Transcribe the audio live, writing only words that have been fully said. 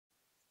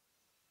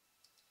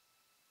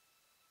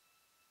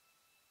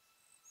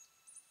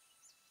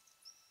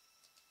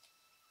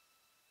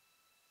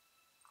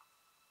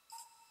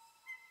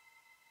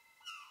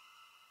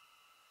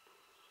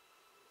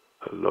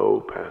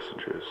Hello,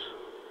 passengers.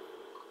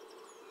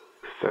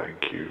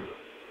 Thank you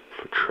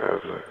for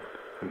traveling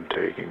and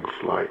taking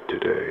flight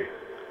today.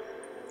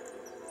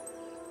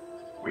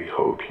 We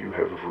hope you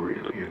have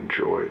really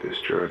enjoyed this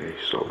journey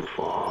so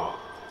far.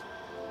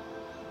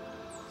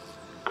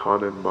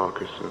 Conan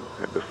Moccasin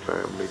and the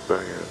family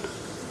band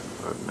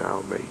are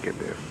now making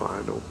their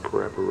final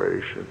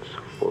preparations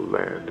for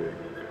landing.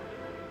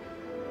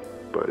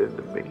 But in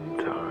the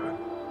meantime,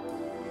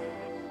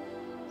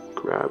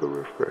 grab a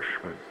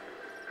refreshment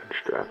and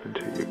strap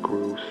into your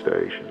groove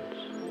stations.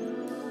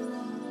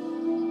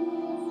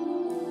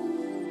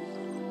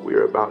 We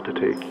are about to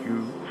take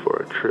you for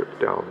a trip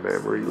down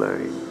memory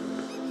lane.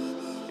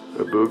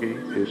 A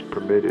boogie is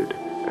permitted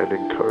and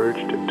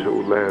encouraged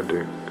until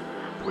landing.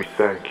 We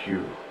thank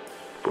you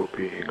for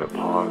being a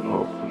part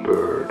of the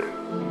bird.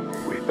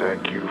 We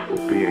thank you for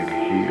being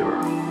here.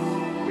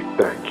 We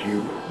thank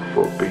you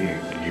for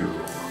being you.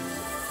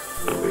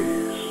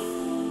 Please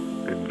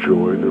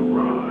enjoy the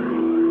ride.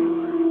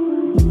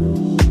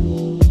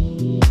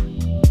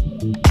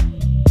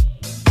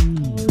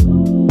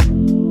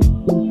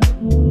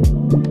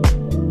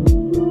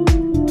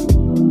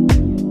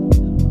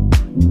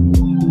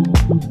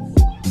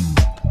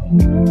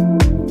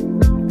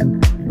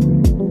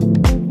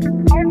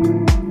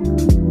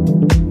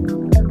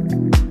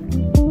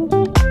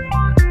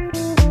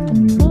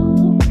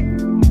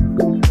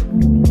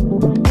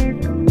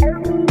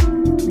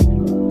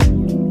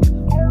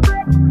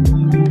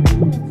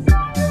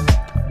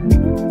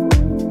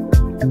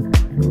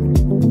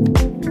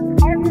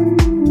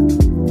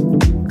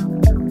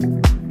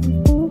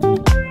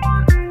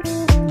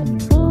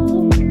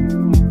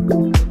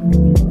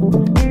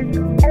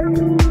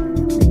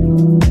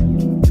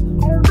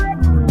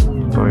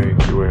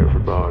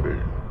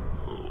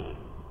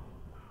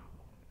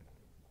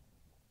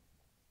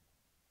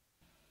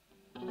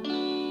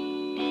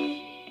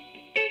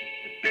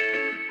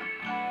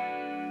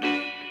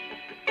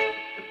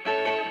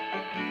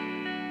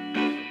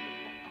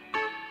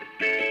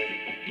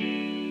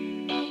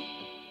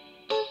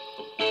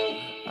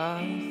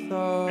 I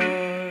thought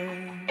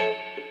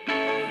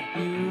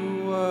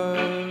you were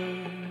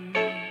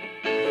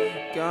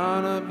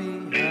gonna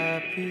be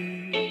happy.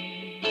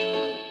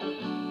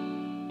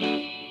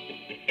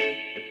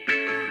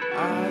 I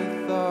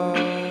thought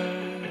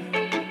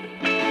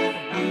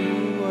you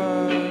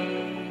were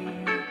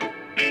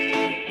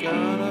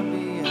gonna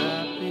be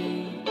happy.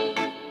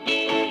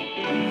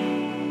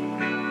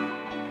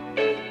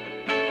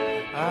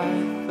 I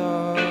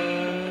thought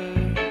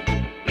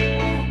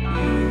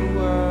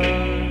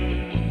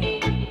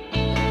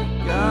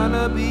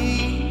gonna be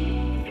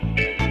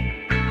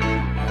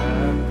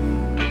happy.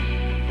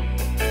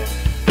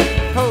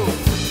 Ho!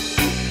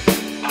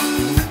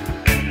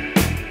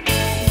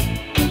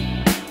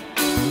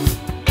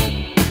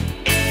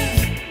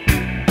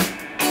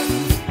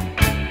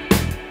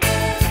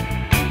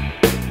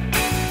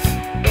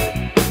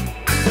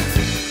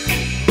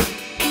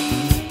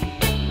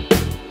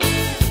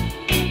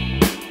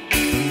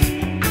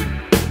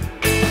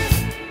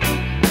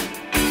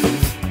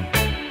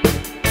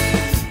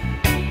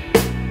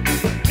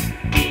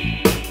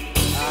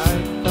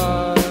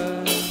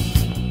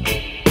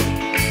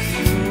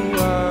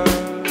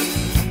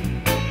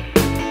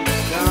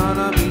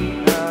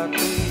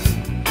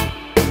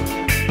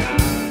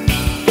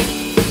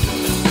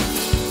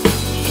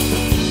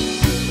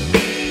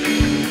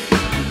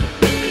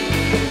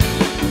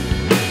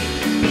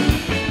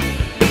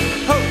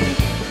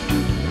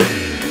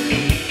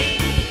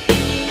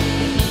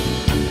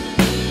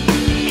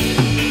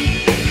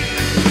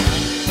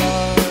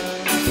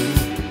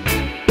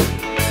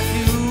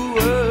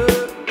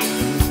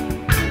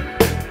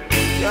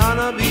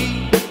 Gonna be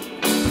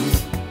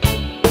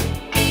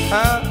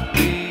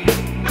happy.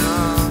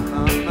 Na,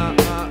 na, na,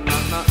 na,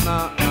 na, na,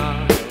 na.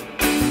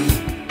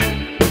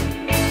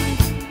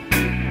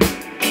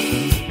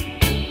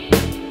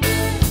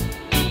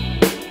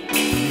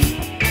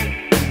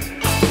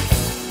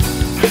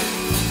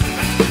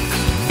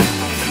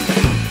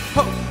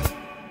 Ho!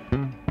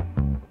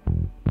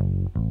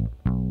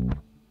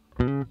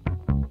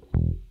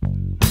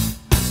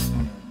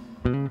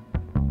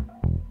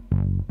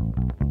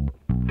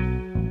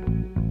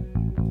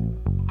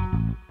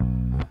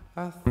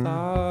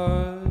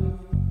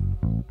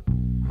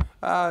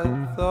 I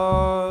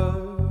thought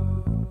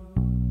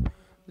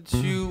that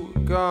you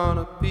were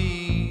gonna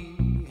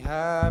be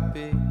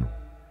happy.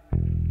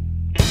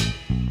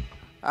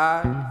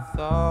 I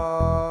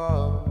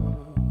thought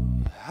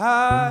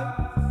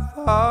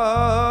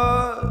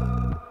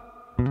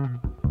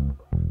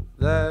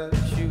that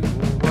you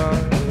were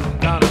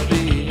gonna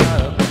be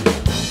happy.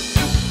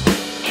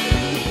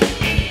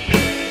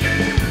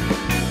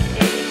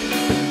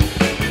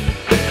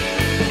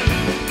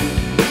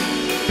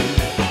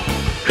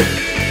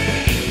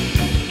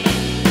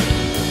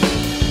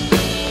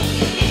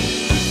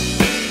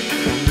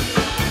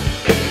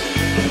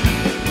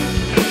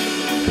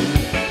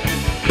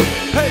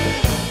 Hey!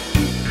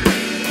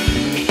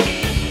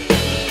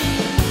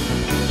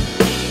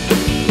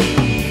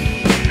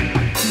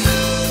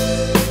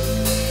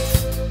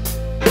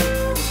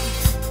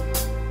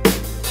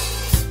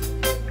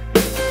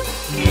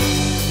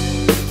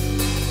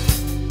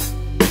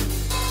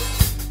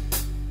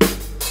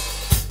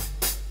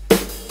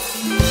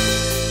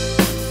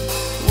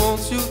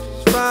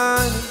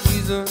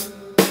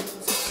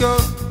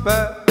 come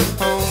back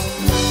home.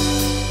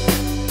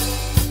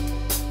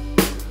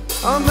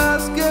 I'm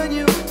asking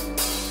you a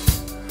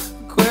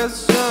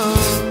question.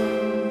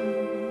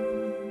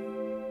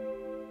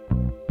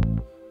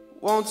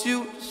 Won't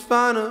you just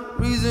find a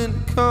reason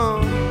to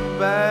come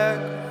back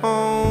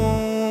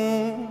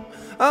home?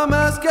 I'm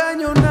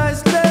asking you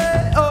nicely.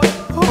 Oh,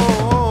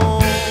 oh.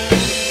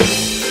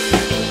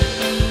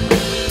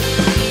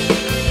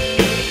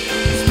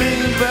 Just bring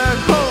me back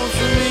home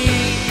to me.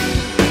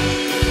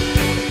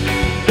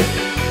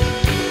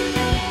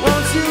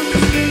 Won't you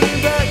just bring me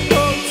back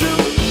home to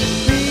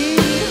me?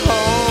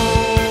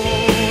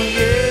 Home,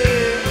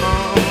 yeah,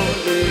 oh,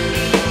 yeah.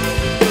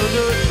 Do,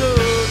 do, do,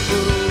 do.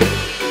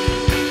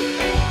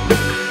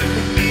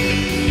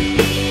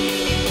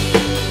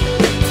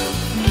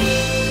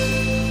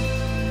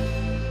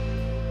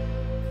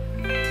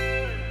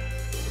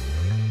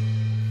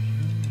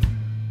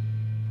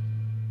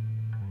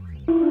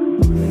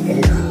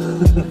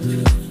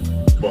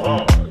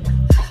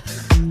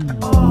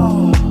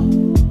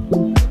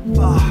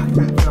 Fuck,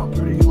 that felt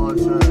pretty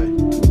close, eh?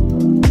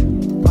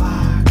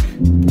 Fuck.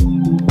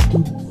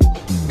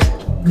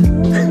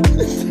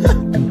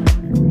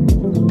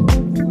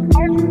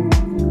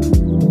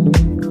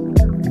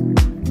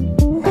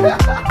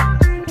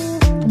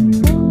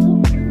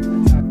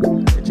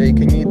 Jay,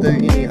 can you do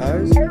any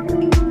O's?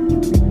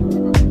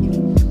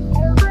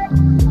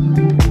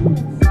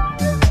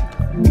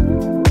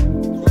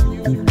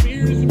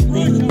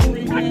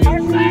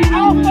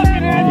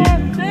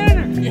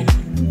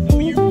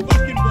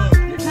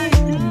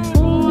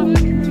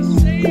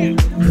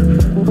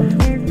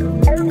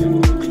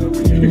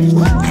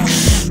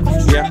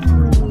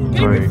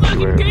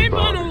 Game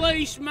on a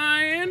leash,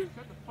 man.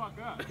 Shut the fuck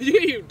up.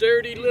 You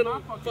dirty little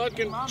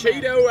fucking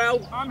Cheeto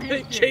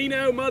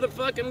Chino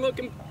motherfucking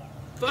looking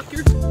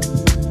fucker.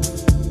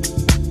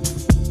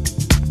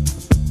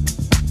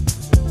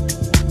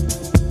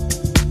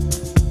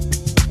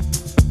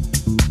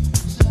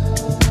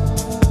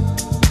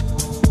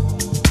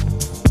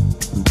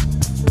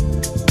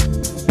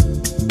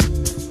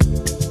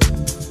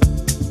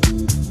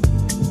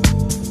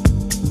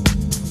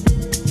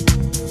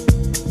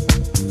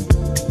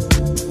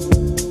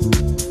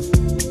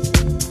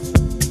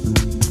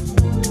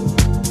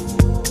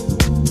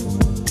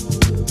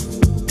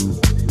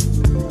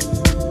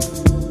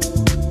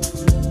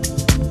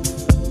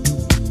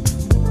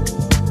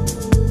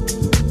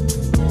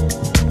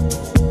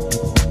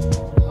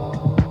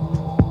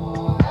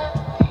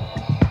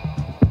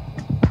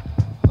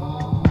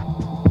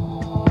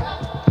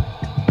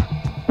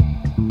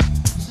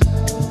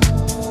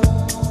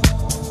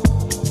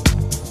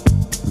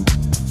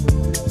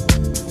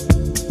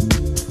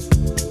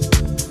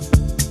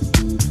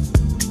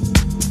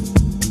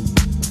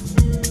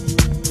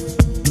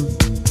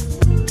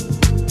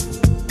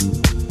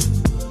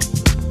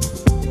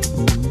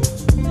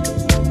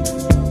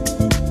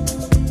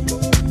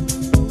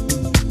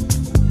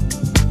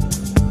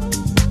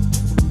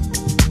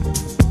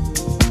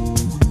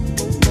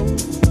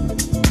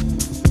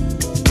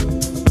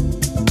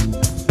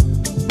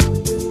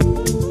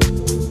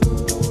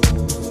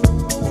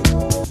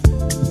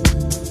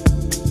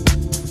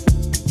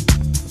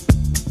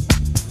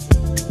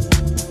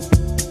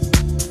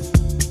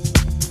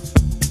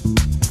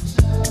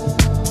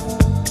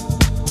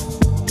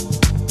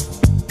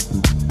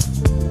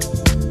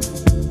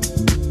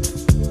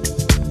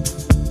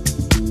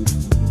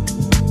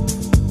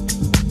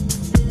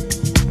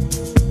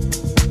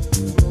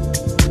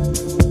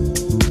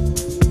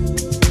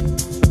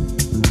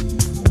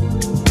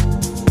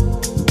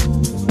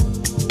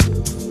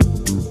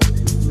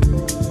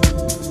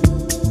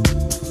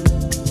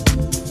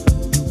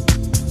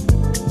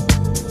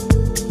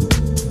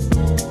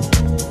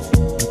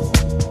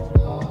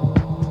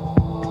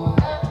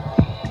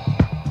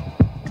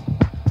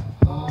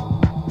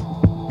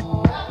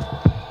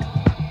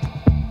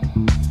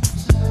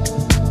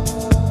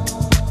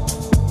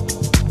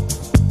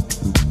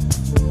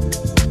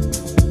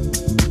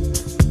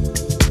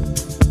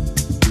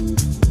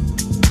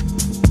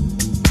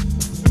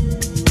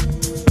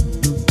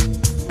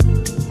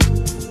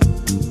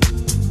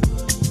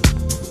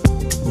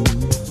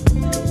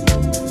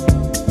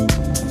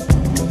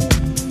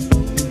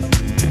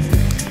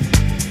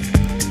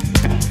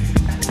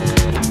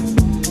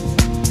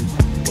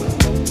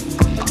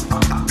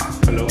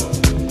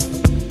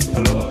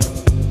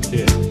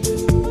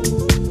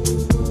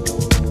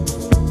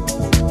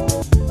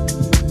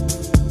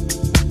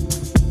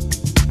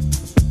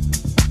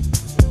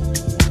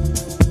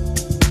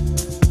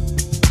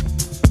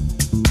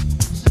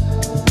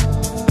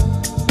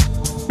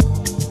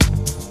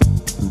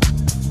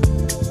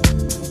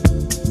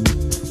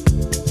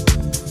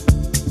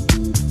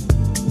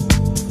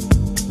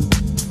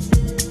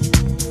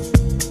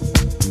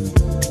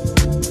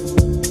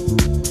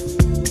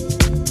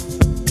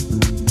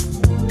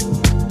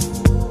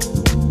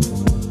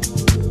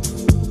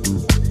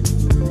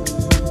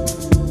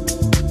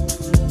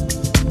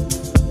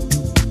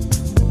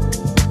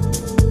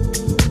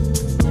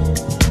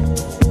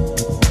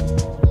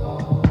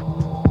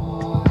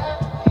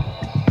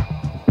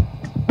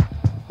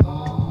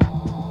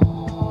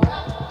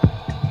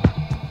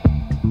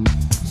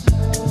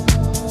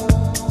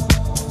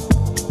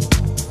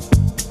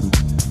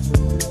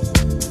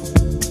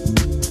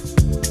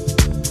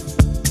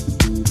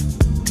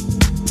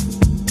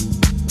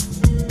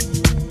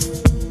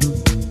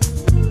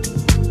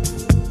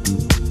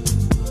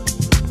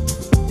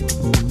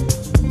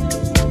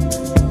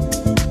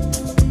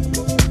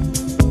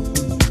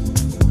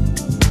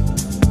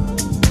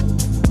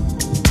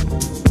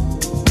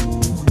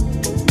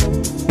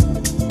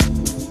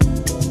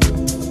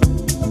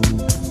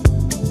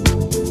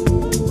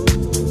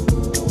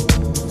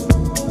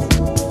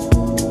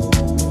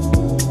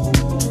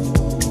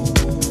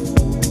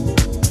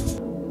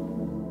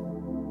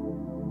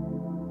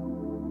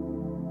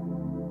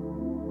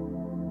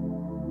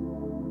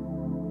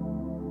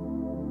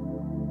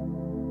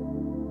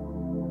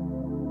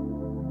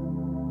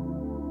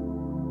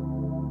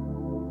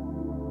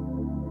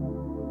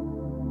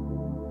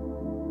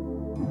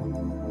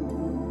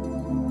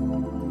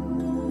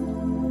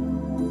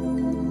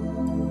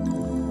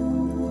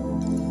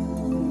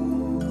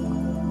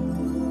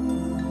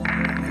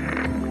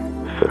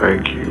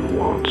 Thank you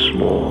once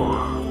more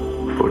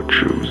for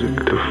choosing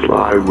to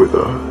fly with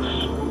us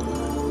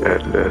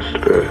at Nest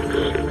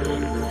Fest.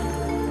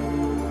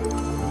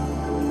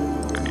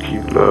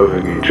 Keep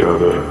loving each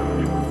other.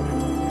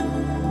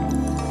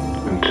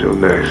 Until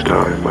next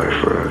time, my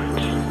friends.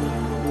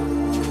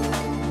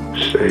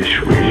 Stay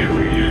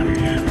sweet.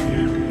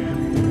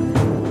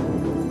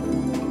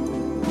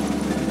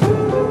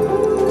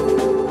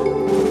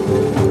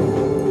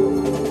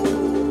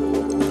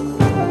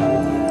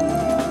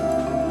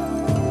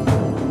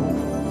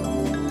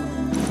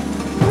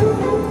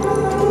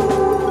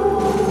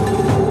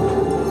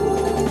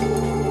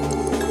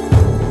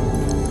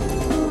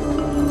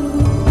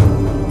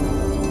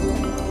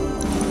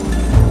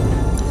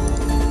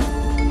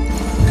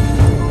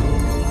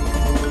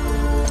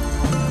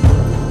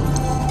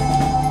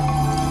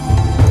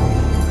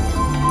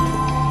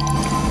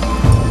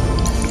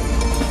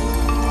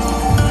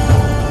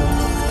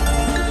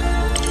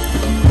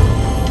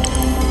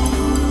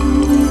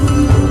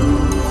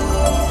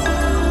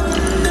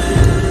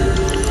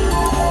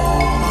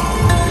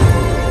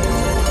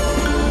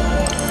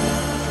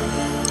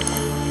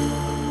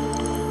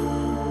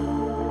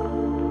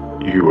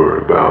 You are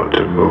about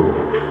to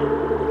move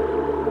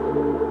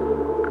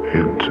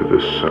into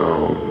the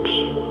sounds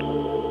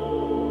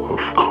of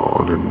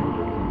Conan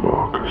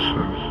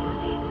Moccasin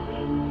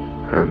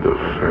and the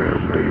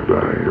Family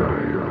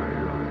Band.